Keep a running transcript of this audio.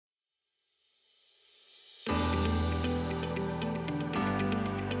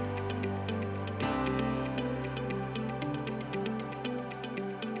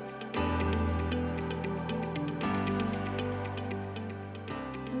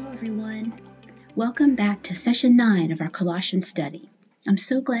everyone. Welcome back to Session 9 of our Colossians study. I'm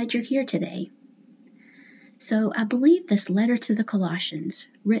so glad you're here today. So I believe this letter to the Colossians,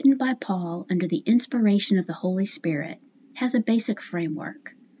 written by Paul under the inspiration of the Holy Spirit, has a basic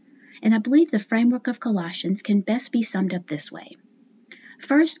framework. And I believe the framework of Colossians can best be summed up this way.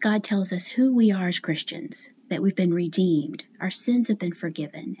 First, God tells us who we are as Christians, that we've been redeemed, our sins have been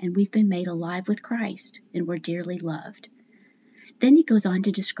forgiven, and we've been made alive with Christ, and we're dearly loved. Then he goes on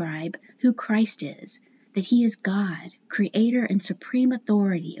to describe who Christ is, that he is God, creator and supreme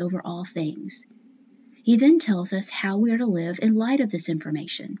authority over all things. He then tells us how we are to live in light of this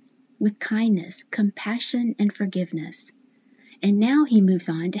information, with kindness, compassion, and forgiveness. And now he moves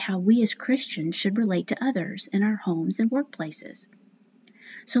on to how we as Christians should relate to others in our homes and workplaces.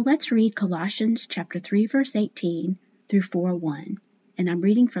 So let's read Colossians chapter 3, verse 18 through 4:1, and I'm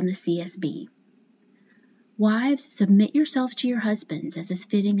reading from the CSB. Wives, submit yourselves to your husbands as is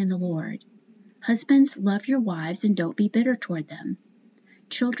fitting in the Lord. Husbands, love your wives and don't be bitter toward them.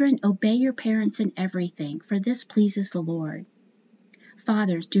 Children, obey your parents in everything, for this pleases the Lord.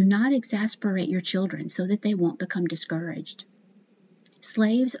 Fathers, do not exasperate your children so that they won't become discouraged.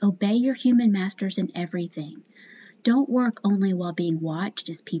 Slaves, obey your human masters in everything. Don't work only while being watched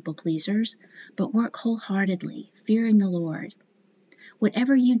as people pleasers, but work wholeheartedly, fearing the Lord.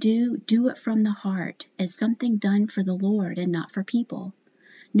 Whatever you do, do it from the heart, as something done for the Lord and not for people,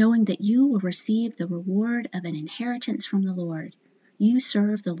 knowing that you will receive the reward of an inheritance from the Lord. You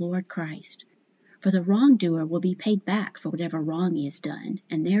serve the Lord Christ. For the wrongdoer will be paid back for whatever wrong he has done,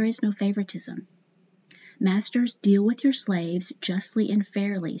 and there is no favoritism. Masters, deal with your slaves justly and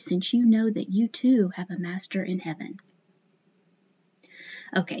fairly, since you know that you too have a master in heaven.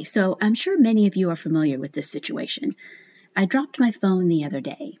 Okay, so I'm sure many of you are familiar with this situation. I dropped my phone the other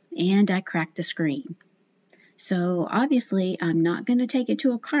day, and I cracked the screen. So obviously, I'm not going to take it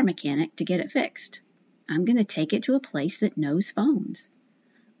to a car mechanic to get it fixed. I'm going to take it to a place that knows phones.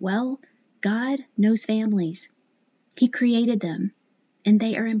 Well, God knows families. He created them, and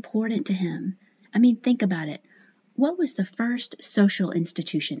they are important to Him. I mean, think about it. What was the first social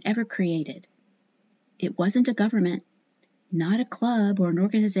institution ever created? It wasn't a government, not a club or an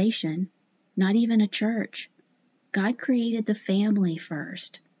organization, not even a church. God created the family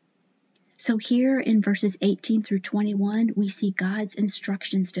first. So here in verses 18 through 21, we see God's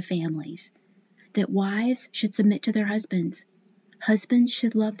instructions to families, that wives should submit to their husbands. Husbands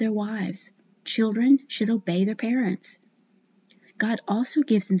should love their wives. Children should obey their parents. God also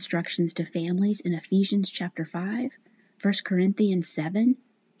gives instructions to families in Ephesians chapter 5, 1 Corinthians 7,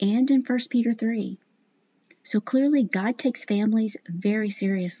 and in 1 Peter 3. So clearly God takes families very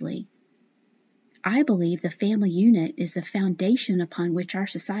seriously. I believe the family unit is the foundation upon which our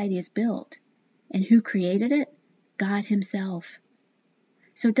society is built. And who created it? God Himself.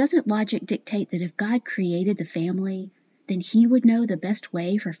 So doesn't logic dictate that if God created the family, then He would know the best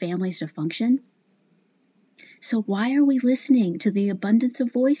way for families to function? So why are we listening to the abundance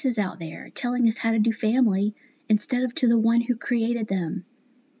of voices out there telling us how to do family instead of to the one who created them?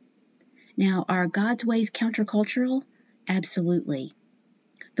 Now, are God's ways countercultural? Absolutely.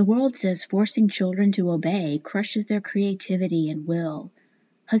 The world says forcing children to obey crushes their creativity and will.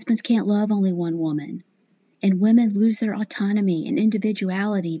 Husbands can't love only one woman, and women lose their autonomy and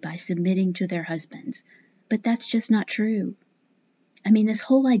individuality by submitting to their husbands. But that's just not true. I mean, this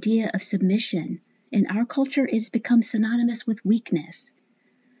whole idea of submission in our culture has become synonymous with weakness.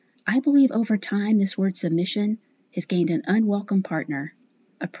 I believe over time this word submission has gained an unwelcome partner,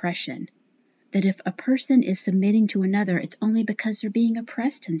 oppression. That if a person is submitting to another, it's only because they're being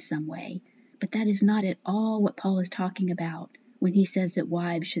oppressed in some way. But that is not at all what Paul is talking about when he says that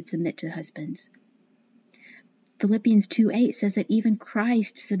wives should submit to husbands. Philippians 2:8 says that even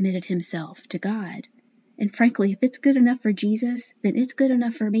Christ submitted Himself to God. And frankly, if it's good enough for Jesus, then it's good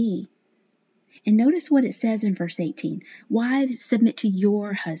enough for me. And notice what it says in verse 18. Wives, submit to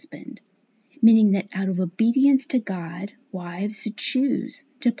your husband. Meaning that out of obedience to God, wives should choose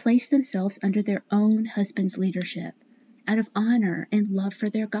to place themselves under their own husband's leadership, out of honor and love for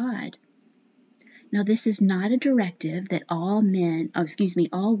their God. Now, this is not a directive that all women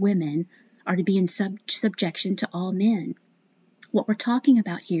are to be in subjection to all men. What we're talking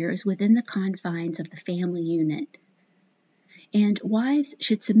about here is within the confines of the family unit. And wives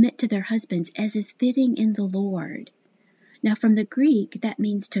should submit to their husbands as is fitting in the Lord. Now, from the Greek, that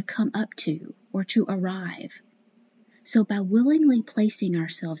means to come up to or to arrive. So by willingly placing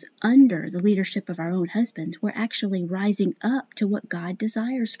ourselves under the leadership of our own husbands, we're actually rising up to what God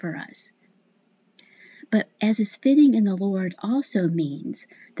desires for us. But as is fitting in the Lord also means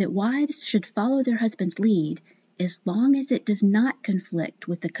that wives should follow their husband's lead as long as it does not conflict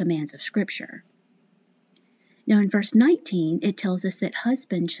with the commands of Scripture. Now in verse 19, it tells us that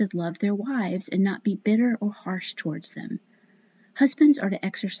husbands should love their wives and not be bitter or harsh towards them. Husbands are to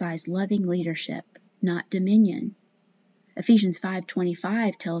exercise loving leadership, not dominion. Ephesians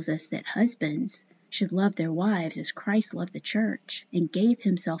 5:25 tells us that husbands should love their wives as Christ loved the church and gave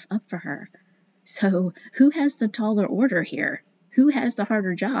himself up for her. So who has the taller order here? Who has the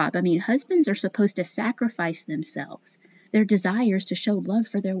harder job? I mean, husbands are supposed to sacrifice themselves, their desires to show love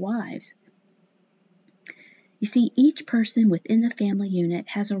for their wives. You see, each person within the family unit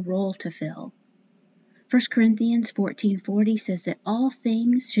has a role to fill. 1 Corinthians 14:40 says that all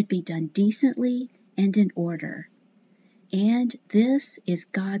things should be done decently and in order. And this is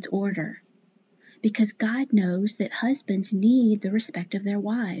God's order, because God knows that husbands need the respect of their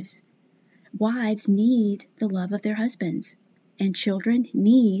wives. Wives need the love of their husbands, and children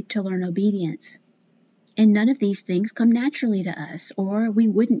need to learn obedience. And none of these things come naturally to us, or we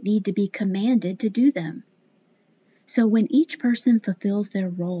wouldn't need to be commanded to do them. So when each person fulfills their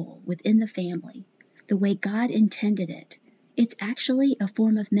role within the family, the way God intended it, it's actually a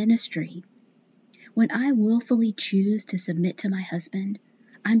form of ministry. When I willfully choose to submit to my husband,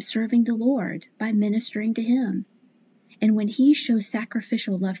 I'm serving the Lord by ministering to him. And when he shows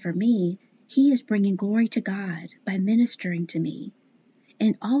sacrificial love for me, he is bringing glory to God by ministering to me.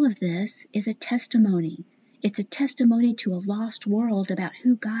 And all of this is a testimony. It's a testimony to a lost world about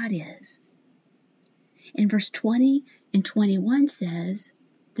who God is. In verse 20 and 21 says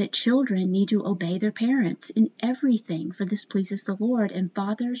that children need to obey their parents in everything, for this pleases the Lord, and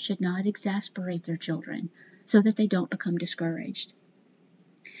fathers should not exasperate their children so that they don't become discouraged.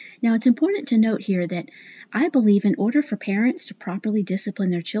 Now, it's important to note here that I believe in order for parents to properly discipline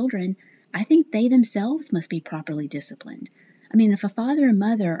their children, I think they themselves must be properly disciplined. I mean, if a father and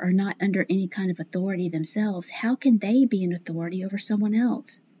mother are not under any kind of authority themselves, how can they be an authority over someone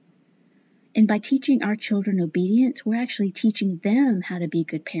else? And by teaching our children obedience, we're actually teaching them how to be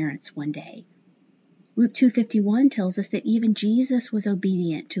good parents one day. Luke 2:51 tells us that even Jesus was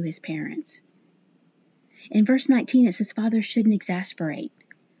obedient to his parents. In verse 19, it says fathers shouldn't exasperate,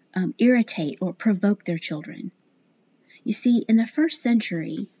 irritate, or provoke their children. You see, in the first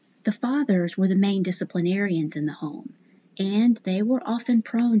century, the fathers were the main disciplinarians in the home, and they were often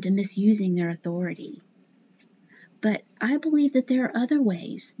prone to misusing their authority. But I believe that there are other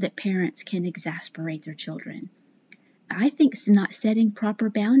ways that parents can exasperate their children. I think not setting proper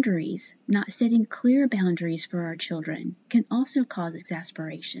boundaries, not setting clear boundaries for our children can also cause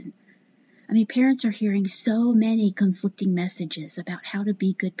exasperation. I mean, parents are hearing so many conflicting messages about how to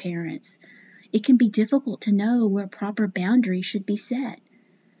be good parents. It can be difficult to know where proper boundaries should be set.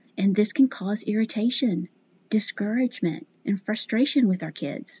 And this can cause irritation, discouragement, and frustration with our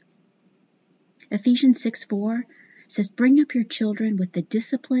kids. Ephesians 6:4 says, bring up your children with the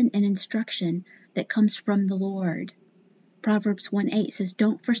discipline and instruction that comes from the Lord. Proverbs 1:8 says,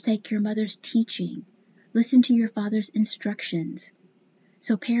 don't forsake your mother's teaching. Listen to your father's instructions.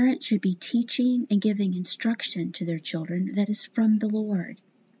 So parents should be teaching and giving instruction to their children that is from the Lord.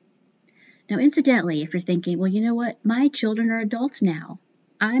 Now, incidentally, if you're thinking, well, you know what? My children are adults now.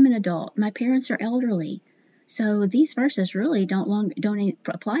 I'm an adult. My parents are elderly. So these verses really don't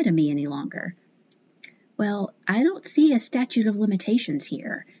apply to me any longer. Well, I don't see a statute of limitations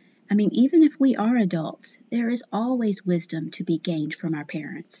here. I mean, even if we are adults, there is always wisdom to be gained from our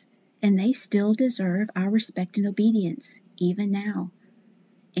parents, and they still deserve our respect and obedience, even now.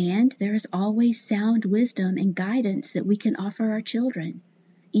 And there is always sound wisdom and guidance that we can offer our children,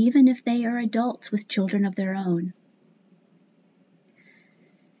 even if they are adults with children of their own.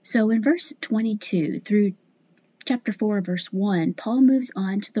 So in verse 22 through chapter 4, verse 1, Paul moves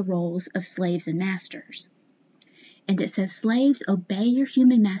on to the roles of slaves and masters. And it says, slaves, obey your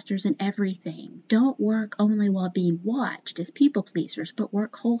human masters in everything. Don't work only while being watched as people pleasers, but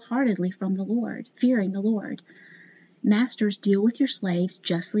work wholeheartedly from the Lord, fearing the Lord. Masters, deal with your slaves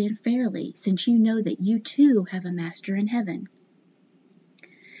justly and fairly, since you know that you too have a master in heaven.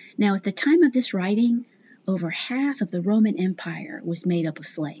 Now, at the time of this writing, over half of the Roman Empire was made up of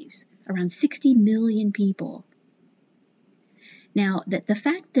slaves, around 60 million people. Now, the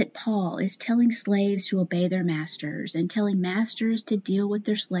fact that Paul is telling slaves to obey their masters and telling masters to deal with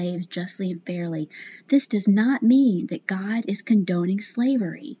their slaves justly and fairly, this does not mean that God is condoning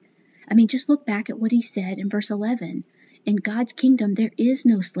slavery. I mean, just look back at what he said in verse 11. In God's kingdom, there is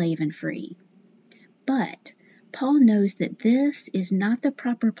no slave and free. But Paul knows that this is not the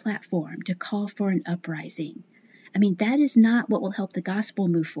proper platform to call for an uprising. I mean, that is not what will help the gospel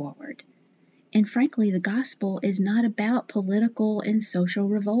move forward. And frankly, the gospel is not about political and social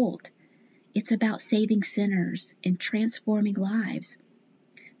revolt. It's about saving sinners and transforming lives.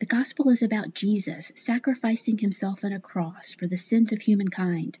 The gospel is about Jesus sacrificing himself on a cross for the sins of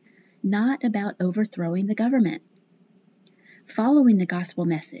humankind, not about overthrowing the government. Following the gospel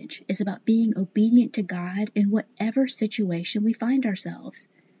message is about being obedient to God in whatever situation we find ourselves.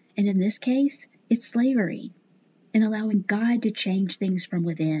 And in this case, it's slavery, and allowing God to change things from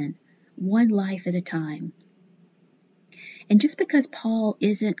within, one life at a time. And just because Paul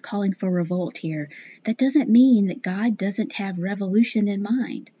isn't calling for revolt here, that doesn't mean that God doesn't have revolution in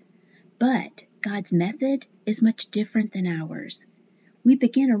mind. But God's method is much different than ours. We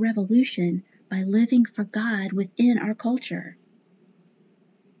begin a revolution by living for God within our culture.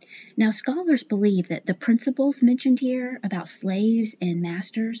 Now, scholars believe that the principles mentioned here about slaves and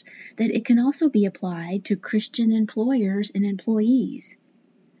masters, that it can also be applied to Christian employers and employees.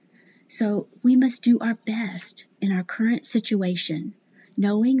 So we must do our best in our current situation,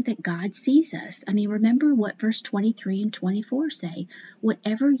 knowing that God sees us. Remember what verse 23 and 24 say.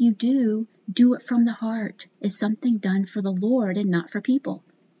 Whatever you do, do it from the heart, as something done for the Lord and not for people,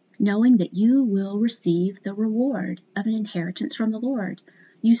 knowing that you will receive the reward of an inheritance from the Lord.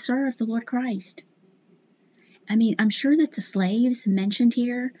 You serve the Lord Christ. I'm sure that the slaves mentioned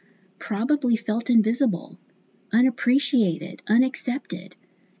here probably felt invisible, unappreciated, unaccepted,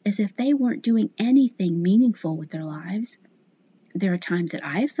 as if they weren't doing anything meaningful with their lives. There are times that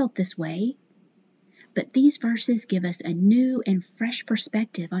I have felt this way, but these verses give us a new and fresh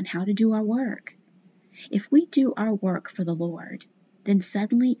perspective on how to do our work. If we do our work for the Lord, then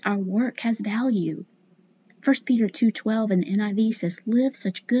suddenly our work has value. 1 Peter 2:12 in the NIV says, "Live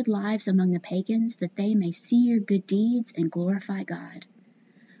such good lives among the pagans that they may see your good deeds and glorify God."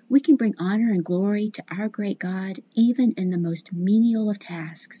 We can bring honor and glory to our great God even in the most menial of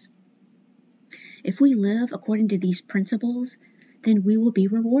tasks. If we live according to these principles, then we will be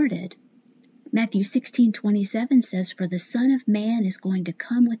rewarded. Matthew 16:27 says, "For the Son of Man is going to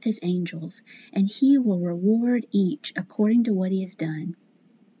come with his angels, and he will reward each according to what he has done."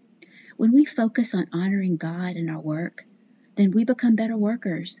 When we focus on honoring God in our work, then we become better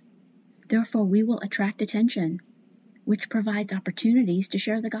workers. Therefore, we will attract attention, which provides opportunities to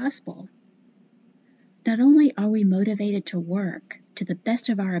share the gospel. Not only are we motivated to work to the best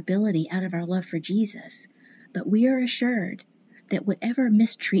of our ability out of our love for Jesus, but we are assured that whatever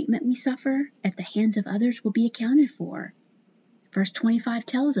mistreatment we suffer at the hands of others will be accounted for. Verse 25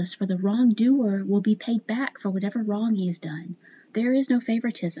 tells us, "For the wrongdoer will be paid back for whatever wrong he has done." There is no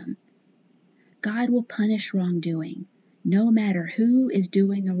favoritism. God will punish wrongdoing, no matter who is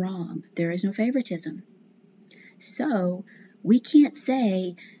doing the wrong. There is no favoritism. So we can't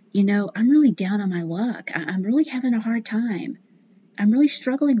say, I'm really down on my luck. I'm really having a hard time. I'm really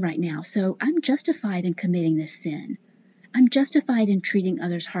struggling right now, so I'm justified in committing this sin. I'm justified in treating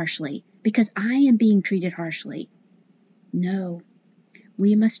others harshly because I am being treated harshly. No,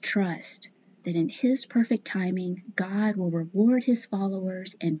 we must trust that in His perfect timing, God will reward His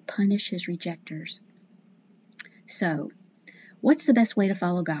followers and punish His rejectors. So, what's the best way to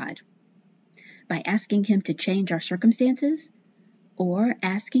follow God? By asking Him to change our circumstances, or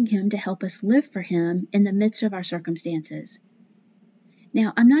asking Him to help us live for Him in the midst of our circumstances?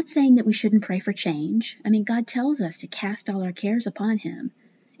 Now, I'm not saying that we shouldn't pray for change. God tells us to cast all our cares upon Him,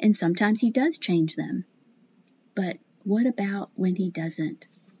 and sometimes He does change them. But what about when He doesn't?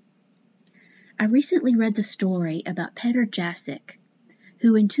 I recently read the story about Peter Jasek,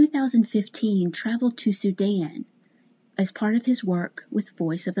 who in 2015 traveled to Sudan as part of his work with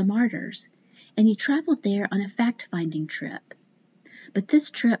Voice of the Martyrs, and he traveled there on a fact-finding trip. But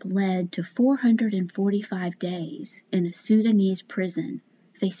this trip led to 445 days in a Sudanese prison,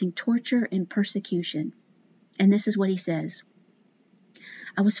 facing torture and persecution. And this is what he says: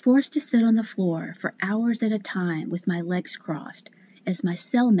 "I was forced to sit on the floor for hours at a time with my legs crossed, as my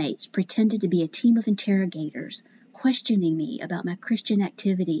cellmates pretended to be a team of interrogators, questioning me about my Christian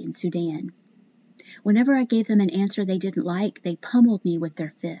activity in Sudan. Whenever I gave them an answer they didn't like, they pummeled me with their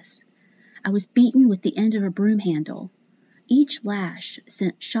fists. I was beaten with the end of a broom handle. Each lash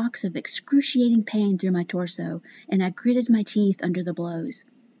sent shocks of excruciating pain through my torso, and I gritted my teeth under the blows.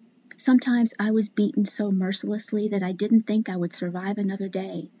 Sometimes I was beaten so mercilessly that I didn't think I would survive another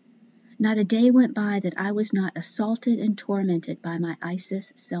day. Not a day went by that I was not assaulted and tormented by my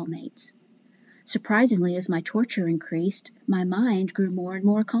ISIS cellmates. Surprisingly, as my torture increased, my mind grew more and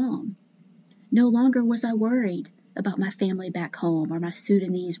more calm. No longer was I worried about my family back home or my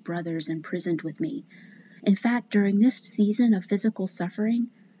Sudanese brothers imprisoned with me. In fact, during this season of physical suffering,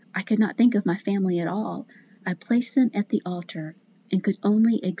 I could not think of my family at all. I placed them at the altar and could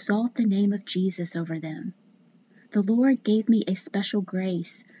only exalt the name of Jesus over them. The Lord gave me a special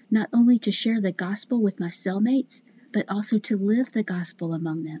grace not only to share the gospel with my cellmates, but also to live the gospel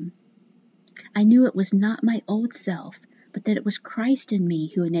among them. I knew it was not my old self, but that it was Christ in me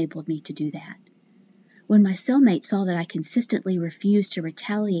who enabled me to do that. When my cellmates saw that I consistently refused to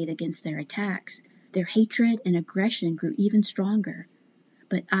retaliate against their attacks, their hatred and aggression grew even stronger.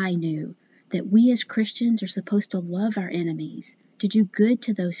 But I knew that we as Christians are supposed to love our enemies, to do good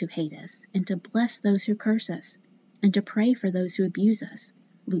to those who hate us, and to bless those who curse us, and to pray for those who abuse us.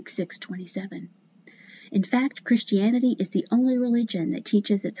 Luke 6:27. In fact, Christianity is the only religion that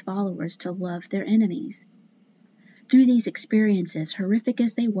teaches its followers to love their enemies. Through these experiences, horrific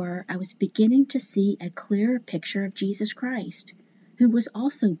as they were, I was beginning to see a clearer picture of Jesus Christ, who was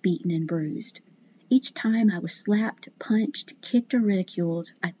also beaten and bruised. Each time I was slapped, punched, kicked, or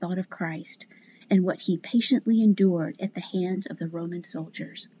ridiculed, I thought of Christ and what he patiently endured at the hands of the Roman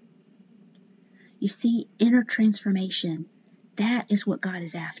soldiers. You see, inner transformation, that is what God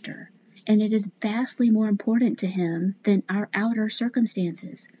is after, and it is vastly more important to him than our outer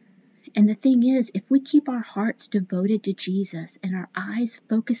circumstances. And the thing is, if we keep our hearts devoted to Jesus and our eyes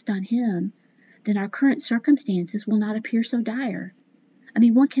focused on him, then our current circumstances will not appear so dire. I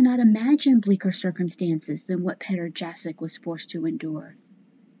mean, one cannot imagine bleaker circumstances than what Petr Jacek was forced to endure.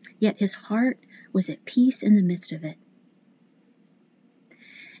 Yet his heart was at peace in the midst of it.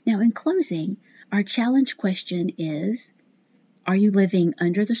 Now, in closing, our challenge question is, are you living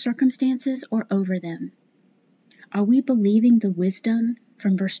under the circumstances or over them? Are we believing the wisdom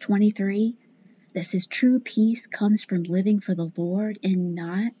from verse 23 that says true peace comes from living for the Lord and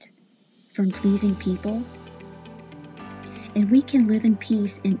not from pleasing people? And we can live in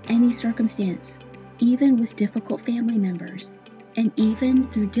peace in any circumstance, even with difficult family members, and even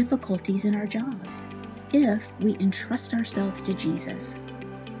through difficulties in our jobs, if we entrust ourselves to Jesus.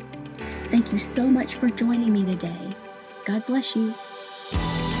 Thank you so much for joining me today. God bless you.